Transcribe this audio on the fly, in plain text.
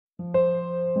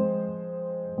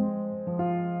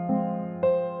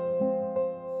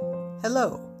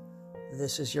Hello,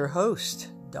 this is your host,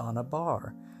 Donna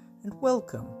Barr, and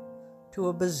welcome to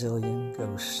A Bazillion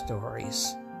Ghost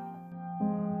Stories.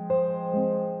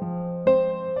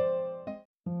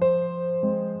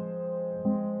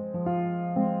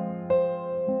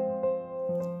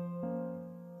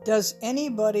 Does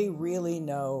anybody really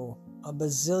know a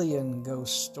bazillion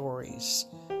ghost stories?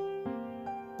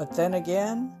 But then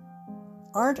again,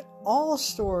 aren't all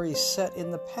stories set in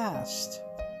the past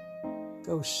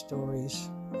ghost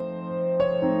stories?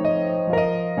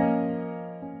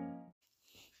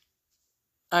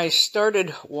 I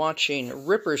started watching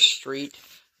Ripper Street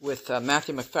with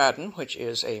Matthew Macfadyen, which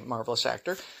is a marvelous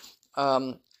actor,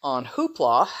 on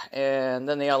Hoopla, and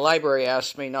then the library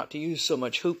asked me not to use so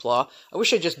much Hoopla. I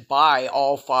wish I'd just buy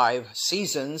all 5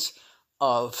 seasons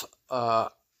of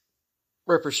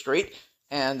Ripper Street,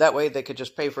 and that way they could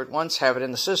just pay for it once, have it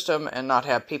in the system, and not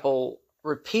have people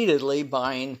repeatedly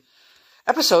buying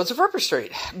episodes of Ripper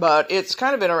Street. But it's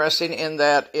kind of interesting in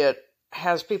that it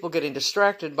has people getting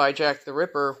distracted by Jack the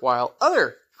Ripper while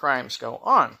other crimes go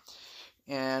on.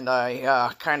 And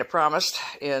I kind of promised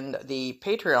in the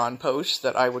Patreon post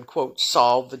that I would, quote,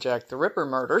 solve the Jack the Ripper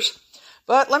murders.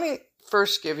 But let me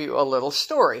first give you a little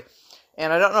story.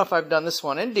 And I don't know if I've done this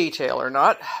one in detail or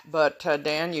not, but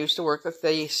Dan used to work at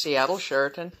the Seattle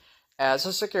Sheraton as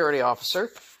a security officer.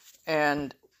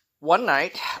 And one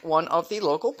night, one of the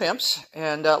local pimps,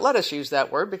 and let us use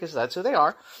that word because that's who they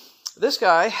are, this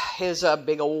guy, his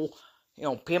big old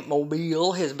pimp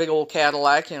mobile, his big old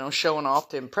Cadillac, showing off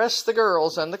to impress the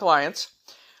girls and the clients,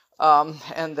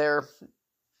 and their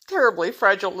terribly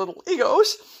fragile little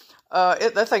egos.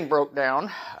 That thing broke down,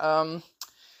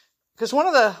 because one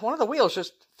of the wheels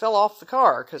just fell off the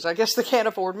car, because I guess they can't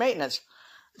afford maintenance.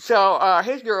 So,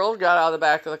 his girls got out of the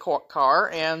back of the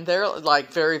car, and they're,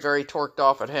 very, very torqued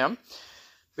off at him,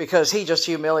 because he just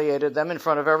humiliated them in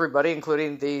front of everybody,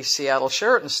 including the Seattle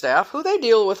Sheraton staff, who they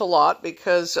deal with a lot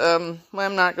because, I'm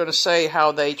not going to say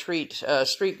how they treat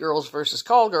street girls versus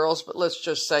call girls, but let's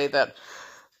just say that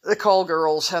the call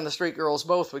girls and the street girls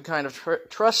both would kind of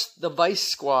trust the Vice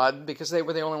Squad because they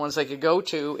were the only ones they could go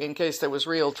to in case there was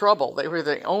real trouble. They were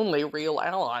the only real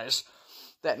allies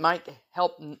that might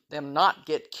help them not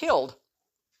get killed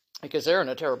because they're in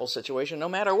a terrible situation no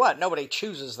matter what. Nobody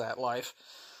chooses that life.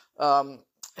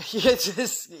 It's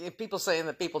just, people saying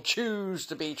that people choose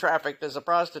to be trafficked as a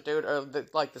prostitute are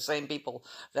like the same people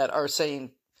that are saying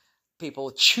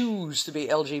people choose to be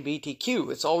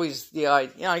LGBTQ. It's always the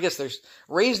idea, I guess there's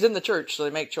raised in the church, so they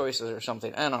make choices or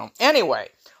something. I don't know. Anyway,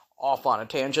 off on a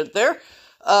tangent there.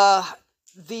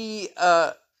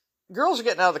 The girls are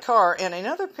getting out of the car, and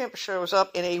another pimp shows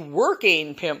up in a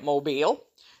working pimp mobile.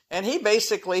 And he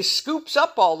basically scoops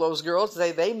up all those girls,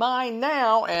 they mine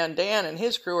now, and Dan and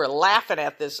his crew are laughing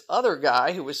at this other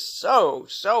guy who was so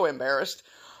embarrassed.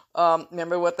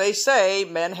 Remember what they say,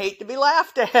 men hate to be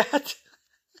laughed at.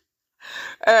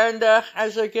 And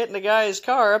as they're getting the guy's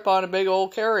car up on a big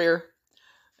old carrier,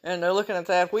 and they're looking at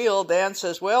that wheel, Dan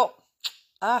says, well,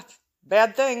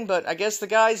 bad thing, but I guess the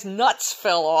guy's nuts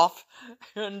fell off.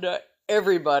 And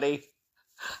everybody,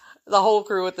 the whole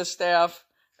crew at the staff,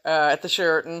 at the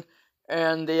Sheraton,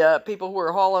 and the people who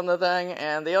were hauling the thing,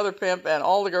 and the other pimp, and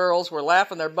all the girls were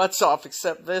laughing their butts off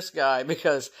except this guy,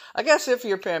 because I guess if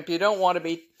you're a pimp, you don't want to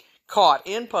be caught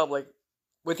in public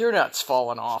with your nuts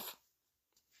falling off.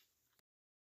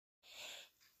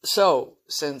 So,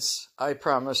 since I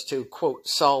promised to, quote,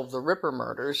 solve the Ripper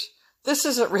murders, this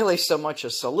isn't really so much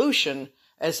a solution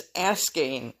as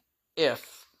asking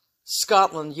if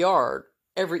Scotland Yard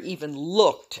ever even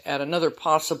looked at another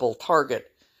possible target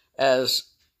as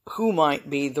who might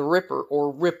be the Ripper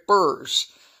or Rippers.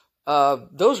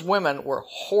 Those women were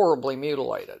horribly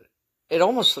mutilated. It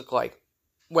almost looked like,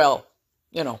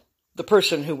 the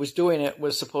person who was doing it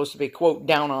was supposed to be, quote,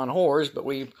 down on whores, but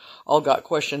we've all got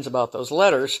questions about those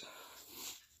letters.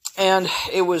 And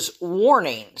it was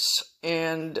warnings.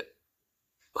 And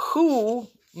who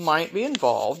might be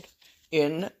involved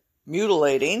in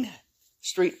mutilating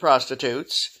street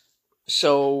prostitutes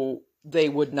so they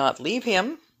would not leave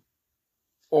him,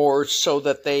 or so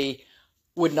that they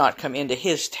would not come into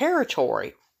his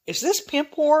territory? Is this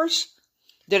Pimp Wars?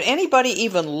 Did anybody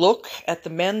even look at the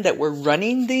men that were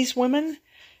running these women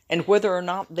and whether or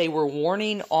not they were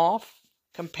warning off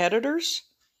competitors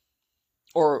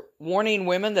or warning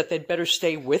women that they'd better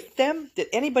stay with them? Did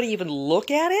anybody even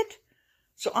look at it?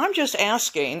 So I'm just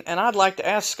asking, and I'd like to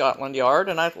ask Scotland Yard,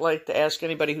 and I'd like to ask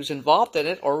anybody who's involved in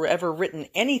it or ever written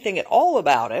anything at all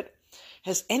about it,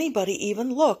 has anybody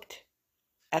even looked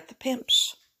at the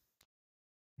pimps?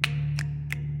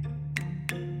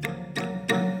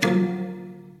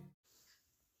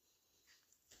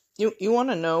 You want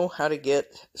to know how to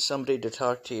get somebody to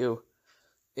talk to you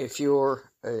if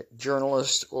you're a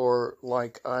journalist or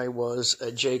like I was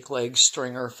a Jake Leg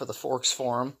stringer for the Forks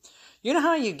Forum? You know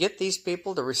how you get these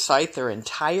people to recite their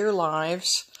entire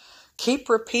lives? Keep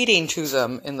repeating to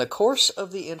them in the course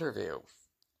of the interview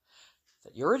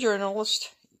that you're a journalist,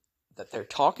 that they're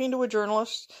talking to a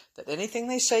journalist, that anything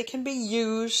they say can be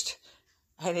used,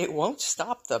 and it won't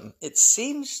stop them. It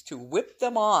seems to whip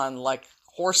them on like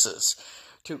horses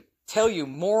to tell you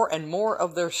more and more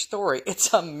of their story.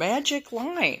 It's a magic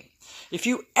line. If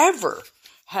you ever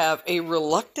have a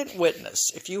reluctant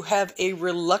witness, if you have a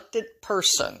reluctant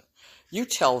person, you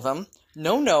tell them,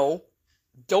 no,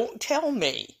 don't tell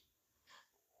me.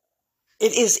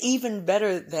 It is even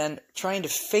better than trying to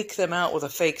fake them out with a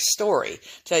fake story,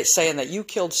 saying that you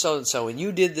killed so-and-so and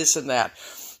you did this and that,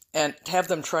 and have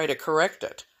them try to correct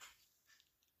it.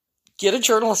 Get a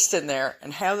journalist in there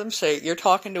and have them say, you're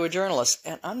talking to a journalist.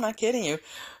 And I'm not kidding you.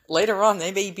 Later on,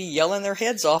 they may be yelling their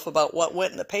heads off about what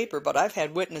went in the paper, but I've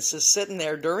had witnesses sitting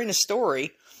there during a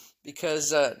story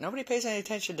because nobody pays any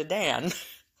attention to Dan.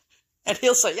 And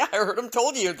he'll say, yeah, I heard him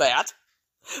told you that.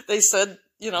 They said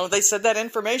that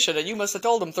information, and you must have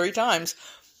told them 3 times.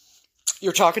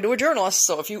 You're talking to a journalist,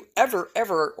 so if you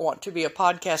ever want to be a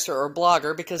podcaster or a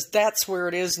blogger, because that's where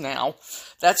it is now,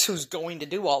 that's who's going to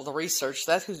do all the research,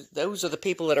 those are the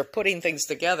people that are putting things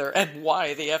together, and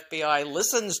why the FBI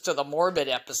listens to the morbid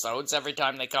episodes every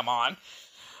time they come on.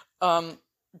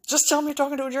 Just tell them you're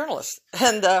talking to a journalist.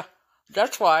 And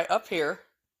that's why up here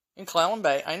in Clallam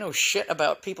Bay, I know shit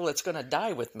about people that's going to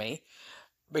die with me,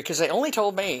 because they only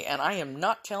told me, and I am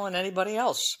not telling anybody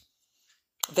else.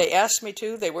 They asked me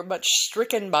to. They were much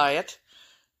stricken by it.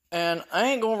 And I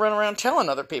ain't going to run around telling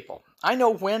other people. I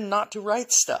know when not to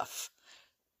write stuff.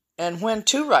 And when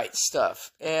to write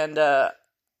stuff. And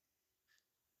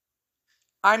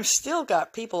I'm still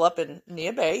got people up in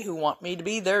Neah Bay who want me to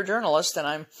be their journalist.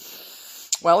 And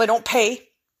they don't pay.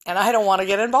 And I don't want to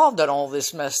get involved in all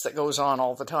this mess that goes on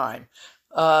all the time.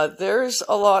 There's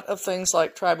a lot of things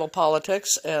like tribal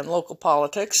politics and local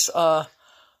politics.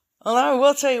 Well, I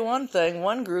will tell you one thing.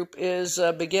 One group is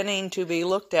beginning to be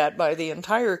looked at by the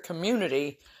entire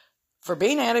community for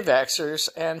being anti-vaxxers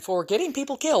and for getting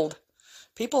people killed.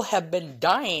 People have been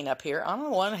dying up here. On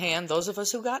the one hand, those of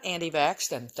us who got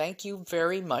anti-vaxxed, and thank you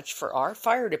very much for our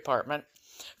fire department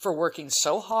for working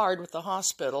so hard with the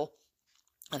hospital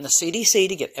and the CDC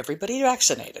to get everybody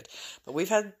vaccinated. But we've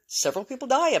had several people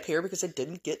die up here because they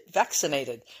didn't get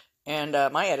vaccinated. And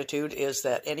my attitude is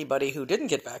that anybody who didn't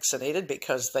get vaccinated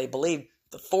because they believe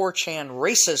the 4chan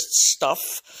racist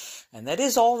stuff, and that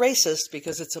is all racist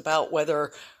because it's about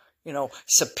whether,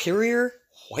 superior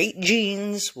white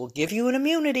genes will give you an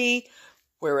immunity,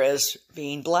 whereas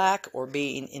being black or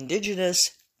being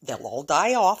indigenous, they'll all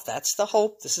die off. That's the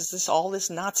hope. This is all this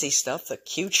Nazi stuff that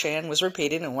Q-Chan was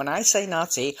repeating. And when I say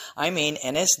Nazi, I mean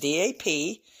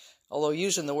NSDAP. Although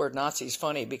using the word Nazi is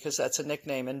funny because that's a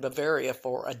nickname in Bavaria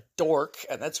for a dork,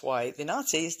 and that's why the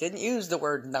Nazis didn't use the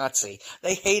word Nazi.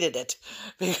 They hated it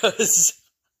because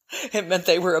it meant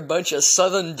they were a bunch of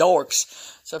southern dorks.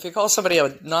 So if you call somebody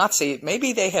a Nazi,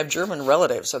 maybe they have German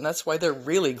relatives, and that's why they're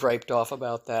really griped off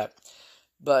about that.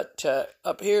 But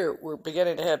up here, we're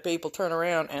beginning to have people turn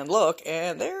around and look,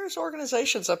 and there's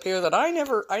organizations up here that I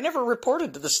never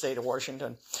reported to the state of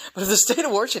Washington. But if the state of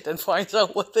Washington finds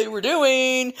out what they were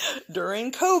doing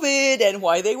during COVID and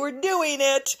why they were doing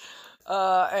it,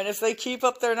 and if they keep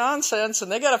up their nonsense,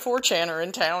 and they got a 4chaner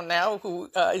in town now who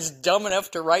is dumb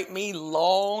enough to write me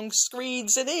long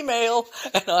screeds in email,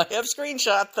 and I have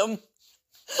screenshot them.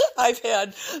 I've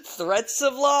had threats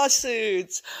of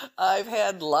lawsuits. I've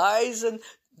had lies and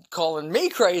calling me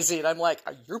crazy. And I'm like,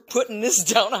 you're putting this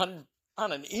down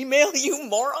on an email, you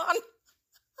moron?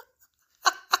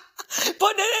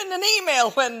 Putting it in an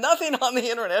email when nothing on the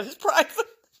internet is private.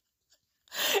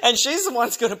 And she's the one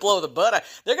that's going to blow the butt.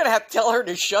 They're going to have to tell her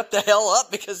to shut the hell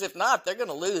up, because if not, they're going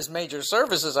to lose major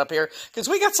services up here, because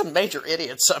we got some major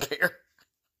idiots up here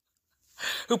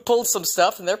who pulled some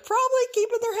stuff, and they're probably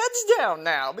keeping their heads down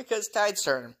now because tide's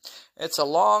turning. It's a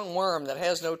long worm that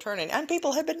has no turning, and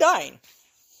people have been dying.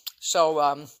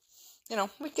 So,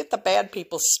 we get the bad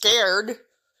people scared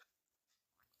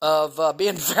of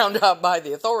being found out by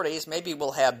the authorities. Maybe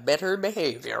we'll have better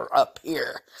behavior up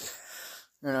here,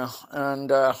 and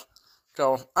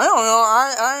so, I don't know,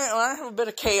 I have a bit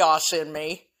of chaos in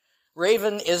me.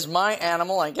 Raven is my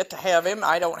animal. I get to have him.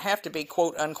 I don't have to be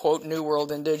quote-unquote New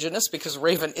World indigenous because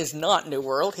Raven is not New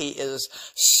World. He is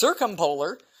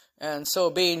circumpolar. And so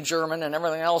being German and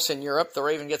everything else in Europe, the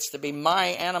Raven gets to be my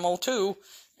animal too.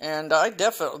 And I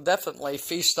definitely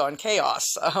feast on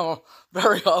chaos.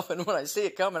 Very often when I see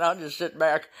it coming, I'll just sit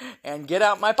back and get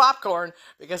out my popcorn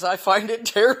because I find it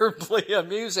terribly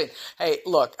amusing. Hey,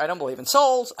 look, I don't believe in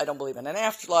souls. I don't believe in an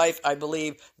afterlife. I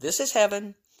believe this is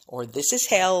heaven or this is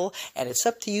hell, and it's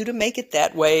up to you to make it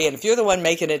that way. And if you're the one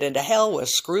making it into hell, well,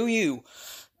 screw you.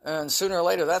 And sooner or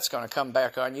later, that's going to come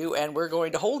back on you, and we're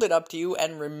going to hold it up to you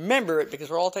and remember it because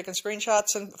we're all taking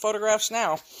screenshots and photographs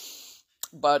now.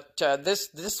 But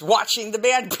this watching the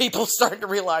bad people starting to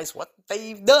realize what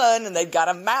they've done, and they've got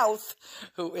a mouth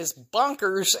who is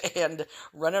bonkers and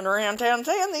running around town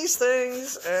saying these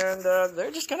things, and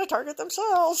they're just going to target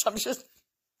themselves.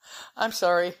 I'm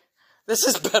sorry. This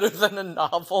is better than a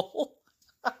novel.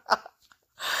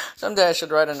 Someday I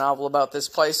should write a novel about this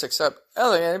place, except I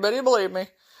don't think anybody will believe me.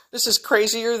 This is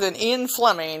crazier than Ian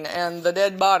Fleming and the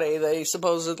dead body they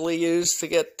supposedly used to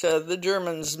get the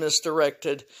Germans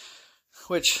misdirected.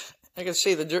 Which, I can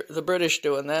see the British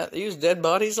doing that. They use dead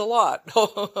bodies a lot.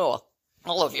 All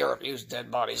of Europe used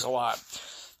dead bodies a lot.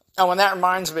 Oh, and that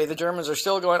reminds me, the Germans are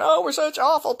still going, oh, we're such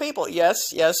awful people.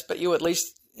 Yes, but you at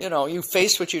least, you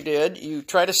faced what you did. You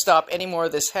try to stop any more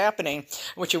of this happening.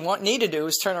 What you need to do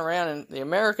is turn around and the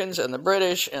Americans and the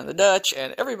British and the Dutch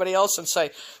and everybody else and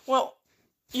say, well,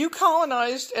 you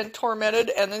colonized and tormented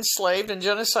and enslaved and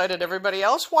genocided everybody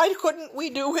else. Why couldn't we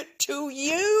do it to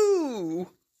you?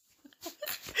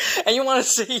 And you want to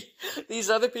see these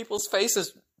other people's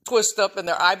faces twist up and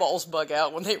their eyeballs bug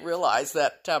out when they realize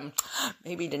that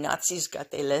maybe the Nazis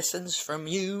got their lessons from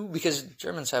you, because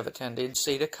Germans have a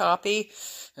tendency to copy,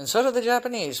 and so do the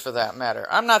Japanese for that matter.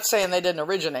 I'm not saying they didn't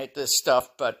originate this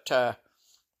stuff, but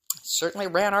certainly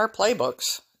ran our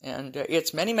playbooks. And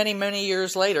it's many, many, many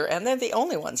years later, and they're the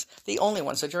only ones. The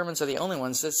Germans are the only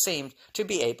ones that seemed to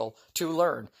be able to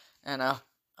learn. And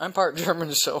I'm part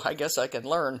German, so I guess I can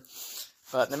learn.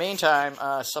 But in the meantime,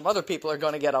 some other people are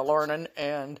going to get a learning,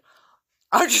 and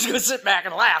I'm just going to sit back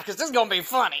and laugh, because this is going to be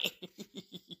funny.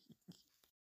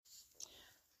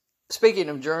 Speaking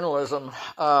of journalism,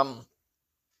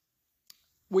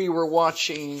 we were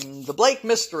watching the Blake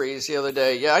Mysteries the other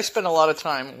day. Yeah, I spend a lot of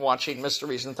time watching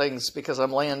mysteries and things because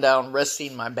I'm laying down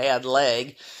resting my bad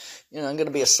leg. I'm going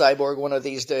to be a cyborg one of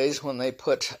these days when they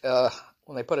put a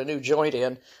new joint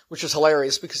in, which is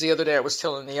hilarious because the other day I was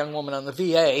telling the young woman on the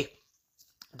VA,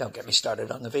 don't get me started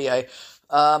on the VA,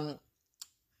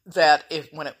 that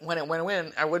when it went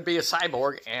in, I would be a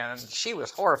cyborg, and she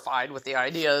was horrified with the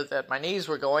idea that my knees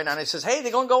were going, and I says, hey,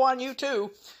 they're going to go on you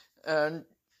too, and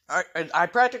I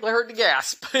practically heard the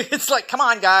gasp. It's like, come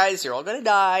on, guys, you're all going to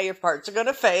die, your parts are going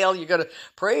to fail, you're going to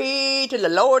pray to the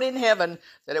Lord in heaven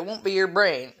that it won't be your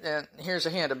brain. And here's a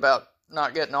hint about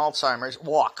not getting Alzheimer's: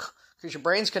 walk. Because your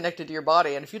brain's connected to your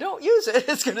body, and if you don't use it,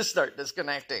 it's going to start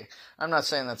disconnecting. I'm not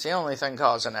saying that's the only thing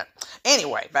causing it.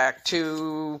 Anyway, back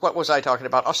to, what was I talking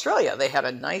about? Australia. They had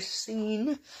a nice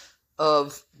scene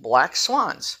of black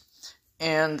swans.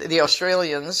 And the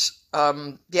Australians,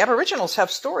 the Aboriginals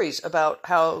have stories about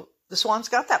how the swans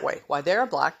got that way, why they are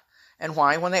black, and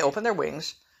why when they open their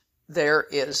wings, there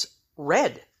is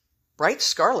red. Bright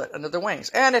scarlet under their wings.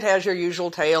 And it has your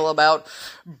usual tale about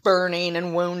burning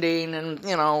and wounding and,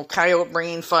 coyote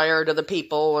bringing fire to the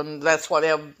people, and that's why they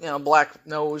have, black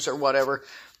nose or whatever.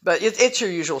 But it's your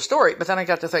usual story. But then I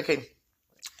got to thinking,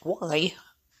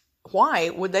 why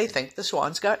would they think the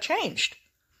swans got changed?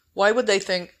 Why would they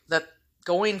think that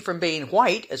going from being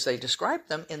white, as they described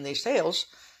them in these tales,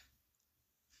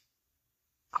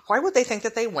 why would they think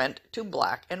that they went to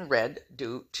black and red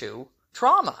due to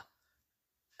trauma?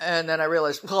 And then I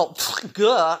realized, well,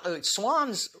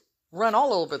 swans run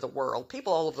all over the world.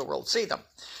 People all over the world see them.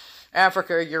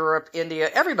 Africa, Europe, India,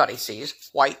 everybody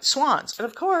sees white swans. And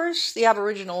of course, the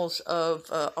Aboriginals of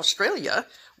Australia,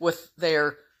 with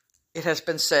their, it has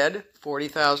been said,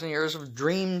 40,000 years of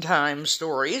Dreamtime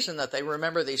stories, and that they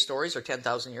remember these stories, or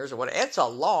 10,000 years or whatever. It's a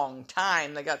long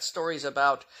time. They got stories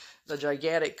about the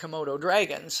gigantic Komodo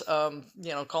dragons,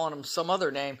 calling them some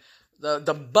other name.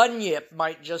 The bunyip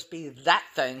might just be that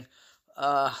thing,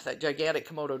 that gigantic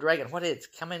Komodo dragon. What is it?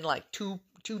 Come in like two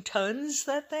tons,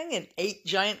 that thing, and 8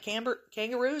 giant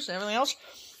kangaroos and everything else.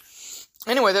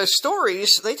 Anyway, those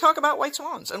stories, they talk about white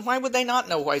swans. And why would they not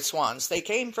know white swans? They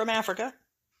came from Africa.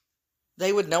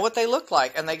 They would know what they look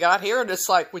like. And they got here, and it's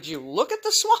like, would you look at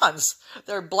the swans?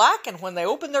 They're black, and when they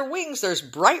open their wings, there's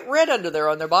bright red under there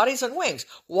on their bodies and wings.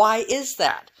 Why is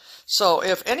that? So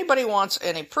if anybody wants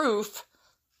any proof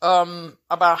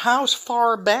about how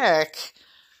far back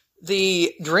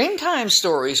the Dreamtime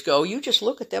stories go, you just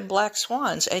look at them black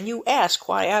swans and you ask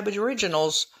why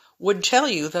Aboriginals would tell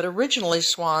you that originally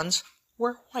swans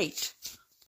were white.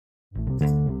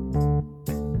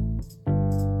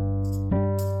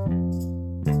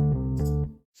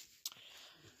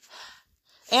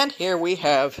 And here we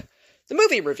have the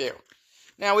movie review.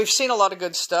 Now, we've seen a lot of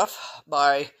good stuff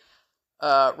by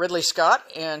Ridley Scott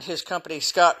and his company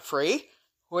Scott Free,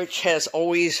 which has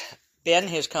always been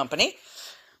his company.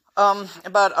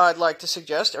 But I'd like to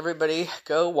suggest everybody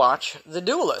go watch The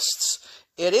Duelists.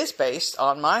 It is based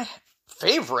on my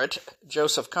favorite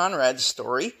Joseph Conrad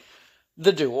story,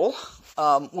 The Duel,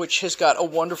 which has got a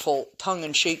wonderful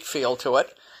tongue-in-cheek feel to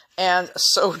it. And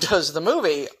so does the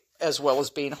movie, as well as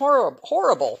being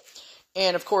horrible.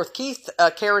 And, of course, Keith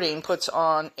Carradine puts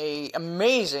on an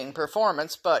amazing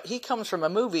performance, but he comes from a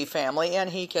movie family, and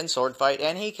he can sword fight,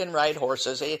 and he can ride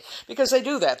horses, because they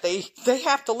do that. They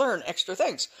have to learn extra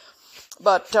things.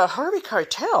 But Harvey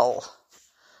Keitel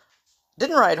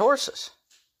didn't ride horses,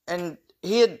 and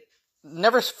he had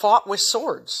never fought with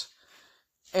swords.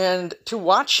 And to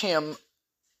watch him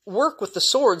work with the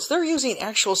swords, they're using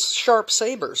actual sharp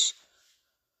sabers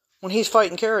when he's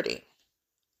fighting Carradine.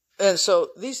 And so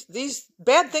these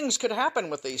bad things could happen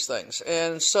with these things.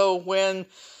 And so when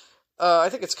I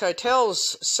think it's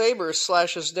Keitel's saber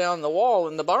slashes down the wall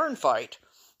in the barn fight,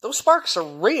 those sparks are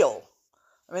real.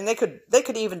 I mean, they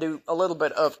could even do a little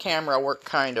bit of camera work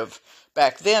kind of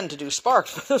back then to do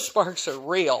sparks, but those sparks are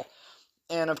real.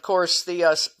 And of course,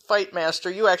 the fight master,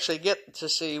 you actually get to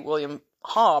see William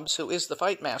Hobbs, who is the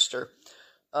fight master,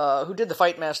 who did the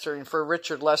fight mastering for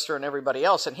Richard Lester and everybody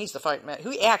else, and he's the fight master,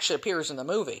 who actually appears in the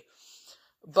movie.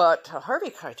 But Harvey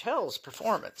Keitel's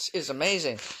performance is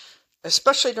amazing,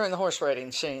 especially during the horse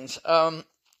riding scenes.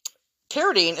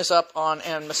 Carradine is up on,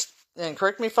 and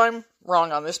correct me if I'm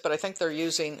wrong on this, but I think they're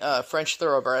using French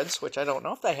thoroughbreds, which I don't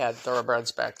know if they had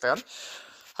thoroughbreds back then.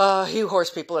 You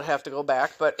horse people would have to go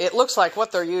back, but it looks like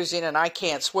what they're using, and I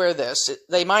can't swear this,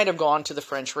 they might have gone to the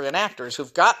French reenactors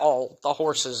who've got all the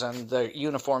horses and the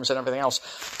uniforms and everything else.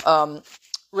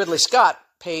 Ridley Scott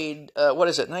paid,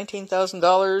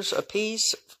 $19,000 a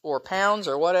piece, or pounds,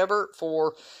 or whatever,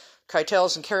 for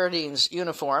Keitel's and Carradine's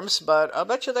uniforms, but I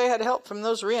bet you they had help from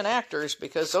those reenactors,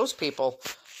 because those people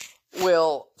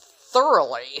will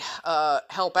thoroughly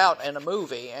help out in a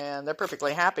movie, and they're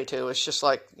perfectly happy to. It's just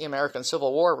like the American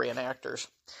Civil War reenactors.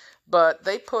 But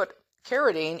they put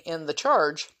Carradine in the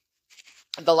charge,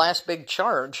 the last big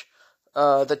charge,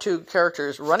 the two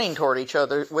characters running toward each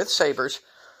other with sabers.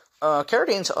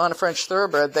 Carradine's on a French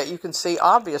thoroughbred that you can see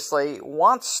obviously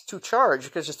wants to charge,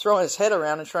 because he's throwing his head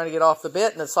around and trying to get off the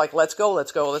bit, and it's like, let's go,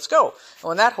 let's go, let's go. And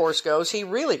when that horse goes, he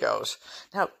really goes.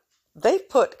 Now, they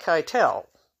put Keitel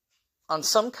on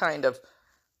some kind of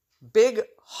big,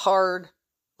 hard,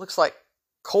 looks like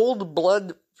cold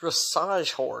blood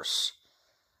dressage horse.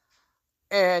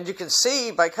 And you can see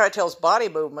by Keitel's body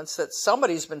movements that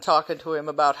somebody's been talking to him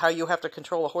about how you have to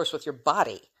control a horse with your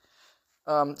body.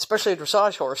 Especially a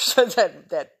dressage horse.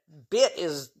 that bit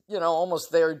is,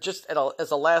 almost there just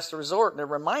as a last resort and a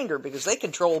reminder, because they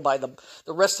control by the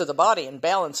rest of the body and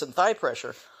balance and thigh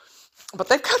pressure. But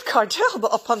they've got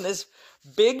Keitel up on this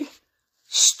big,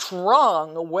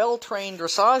 strong, well-trained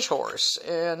dressage horse.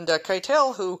 And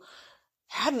Keitel, who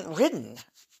hadn't ridden,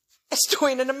 is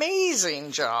doing an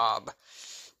amazing job.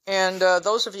 And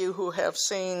those of you who have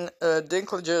seen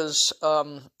Dinklage's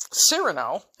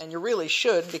Cyrano, and you really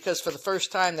should, because for the first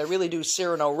time they really do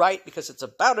Cyrano right, because it's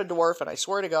about a dwarf, and I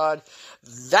swear to God,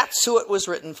 that's who it was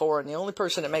written for, and the only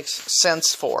person it makes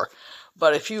sense for.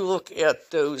 But if you look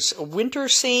at those winter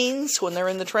scenes when they're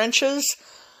in the trenches,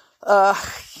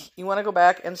 you want to go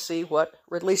back and see what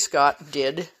Ridley Scott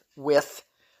did with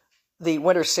the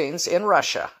winter scenes in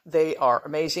Russia. They are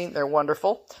amazing. They're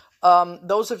wonderful.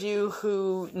 Those of you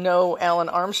who know Alan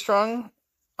Armstrong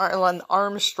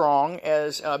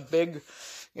as a big,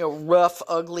 rough,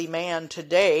 ugly man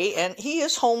today, and he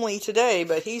is homely today,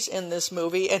 but he's in this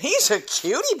movie, and he's a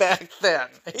cutie back then.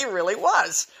 He really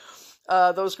was.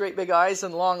 Those great big eyes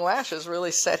and long lashes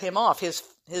really set him off. He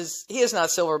is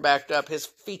not silver-backed up. His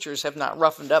features have not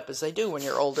roughened up as they do when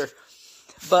you're older.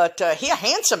 But he's a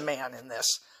handsome man in this.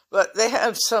 But they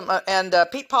have some, and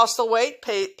Pete Postlethwaite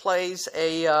plays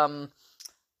a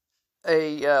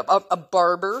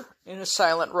barber in a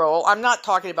silent role. I'm not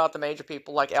talking about the major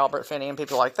people like Albert Finney and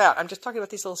people like that. I'm just talking about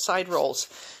these little side roles.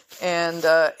 And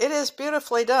it is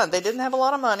beautifully done. They didn't have a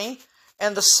lot of money,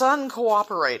 and the son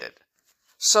cooperated.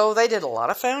 So they did a lot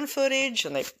of found footage,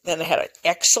 and they had an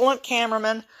excellent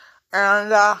cameraman.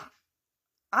 And I'm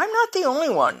not the only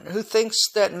one who thinks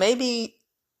that maybe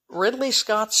Ridley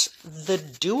Scott's The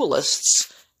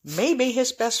Duelists may be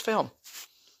his best film.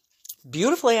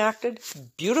 Beautifully acted,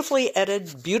 beautifully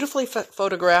edited, beautifully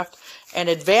photographed, and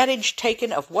advantage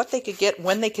taken of what they could get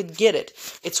when they could get it.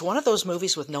 It's one of those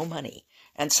movies with no money.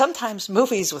 And sometimes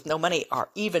movies with no money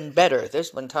are even better.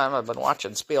 There's one time I've been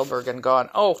watching Spielberg and gone,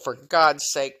 oh, for God's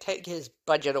sake, take his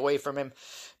budget away from him.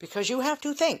 Because you have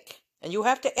to think, and you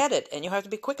have to edit, and you have to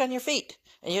be quick on your feet,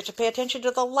 and you have to pay attention to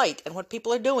the light and what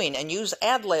people are doing, and use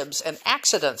ad-libs and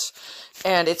accidents.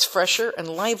 And it's fresher and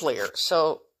livelier.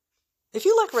 So if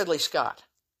you like Ridley Scott,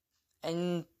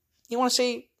 and you want to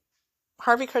see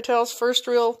Harvey Keitel's first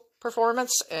real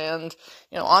performance, and,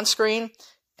 on screen,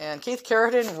 and Keith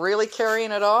Carradine really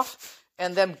carrying it off,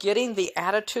 and them getting the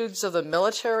attitudes of the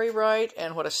military right,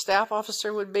 and what a staff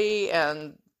officer would be,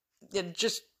 and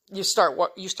you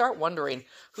start wondering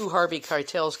who Harvey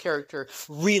Keitel's character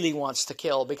really wants to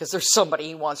kill, because there's somebody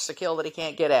he wants to kill that he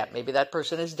can't get at. Maybe that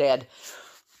person is dead.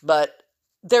 But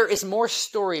there is more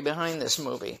story behind this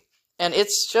movie. And it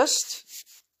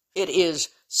is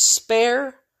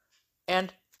spare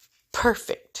and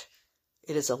perfect.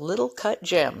 It is a little cut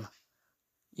gem.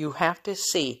 You have to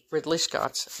see Ridley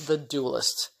Scott's The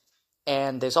Duelists.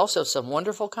 And there's also some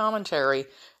wonderful commentary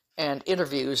and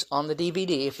interviews on the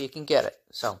DVD if you can get it.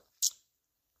 So,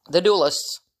 The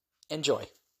Duelists, enjoy.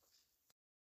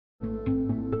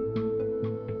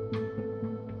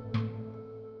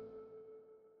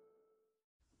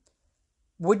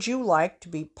 Would you like to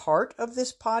be part of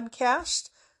this podcast?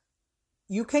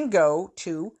 You can go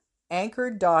to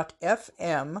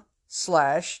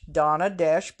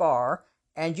anchor.fm/Donna-Bar,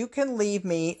 and you can leave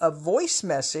me a voice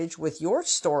message with your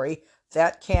story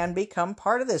that can become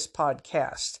part of this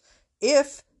podcast.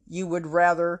 If you would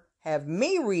rather have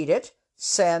me read it,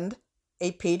 send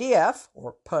a PDF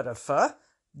or PDF,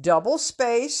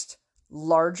 double-spaced,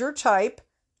 larger type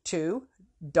to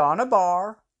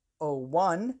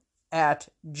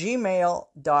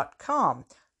donnabar01@gmail.com.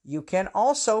 You can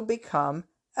also become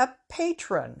a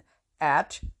patron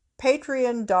at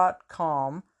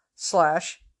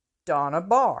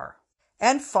patreon.com/DonnaBar.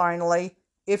 And finally,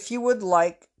 if you would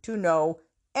like to know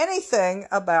anything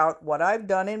about what I've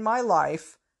done in my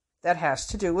life that has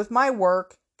to do with my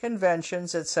work,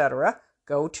 conventions, etc.,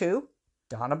 go to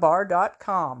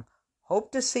donnabar.com.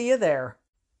 Hope to see you there.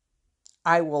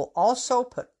 I will also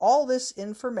put all this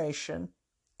information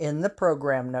in the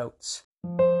program notes.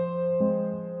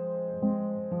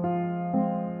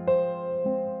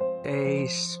 Stay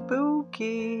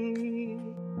spooky.